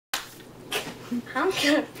I'm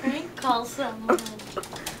gonna prank call someone.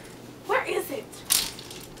 Where is it?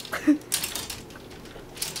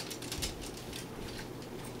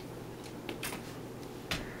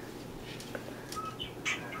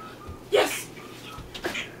 Yes!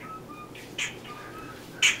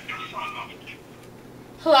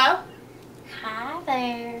 Hello? Hi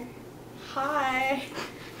there. Hi.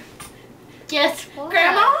 Guess what?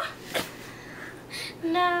 Grandma?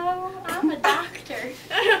 No, I'm a doctor.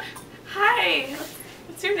 Hi.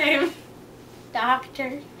 What's your name?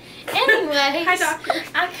 Doctor. Anyways, Hi, doctor.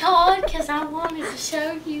 I called because I wanted to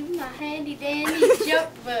show you my handy dandy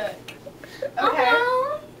joke book. Okay.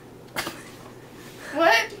 Hold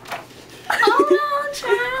What? on. Hold on,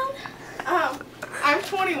 child. I'm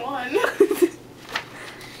 21.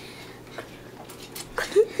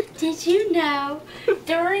 Did you know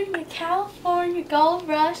during the California Gold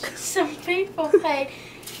Rush, some people paid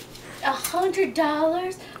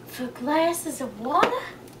 $100 for glasses of water?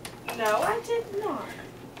 No, I did not.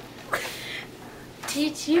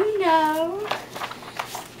 Did you know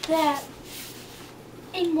that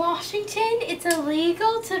in Washington it's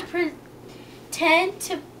illegal to pretend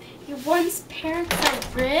to one's parents are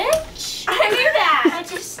rich? I knew that. I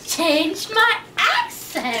just changed my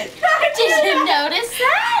accent. Did you notice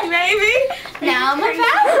that? Maybe. Now I'm a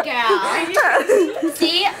power girl.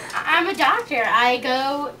 See, I'm a doctor. I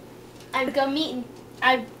go meet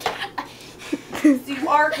and You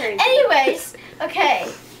are crazy. Anyways, okay.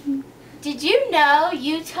 Did you know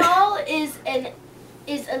Utah is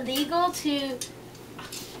illegal to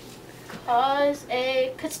cause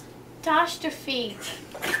a catastrophe?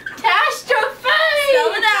 Catastrophe!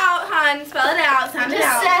 Spell it out, hon. Spell it out. Sound I it just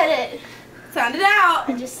out. said it. Sound it out.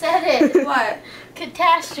 I just said it. What?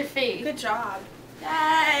 Catastrophe. Good job.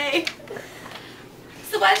 Yay.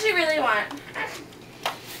 So what did you really want?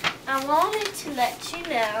 I wanted to let you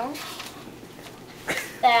know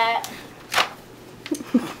that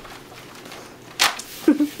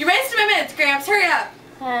You're wasting my minutes, Gramps. Hurry up.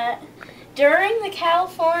 during the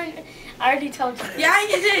California, I already told you this. Yeah,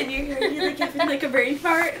 you did. You like having like a brain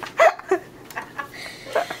fart.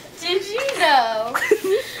 Did you know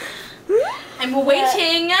I'm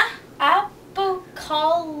waiting.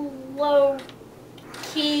 Apocalochysis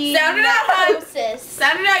Sound it out, hon.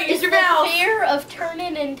 Sound it out. Use is your the mouth. fear of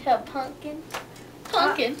turning into a pumpkin.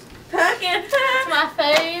 Pumpkin. Pumpkin. It's my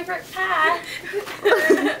favorite pie.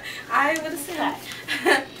 I would assume.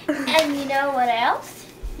 And you know what else?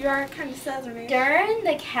 You are kind of southern. During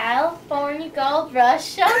the California Gold Rush,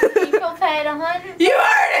 some people paid $100. You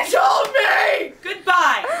already told me.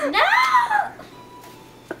 Goodbye. No!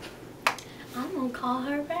 I'm gonna call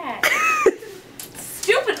her back.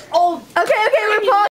 Stupid old. Okay, we're pausing.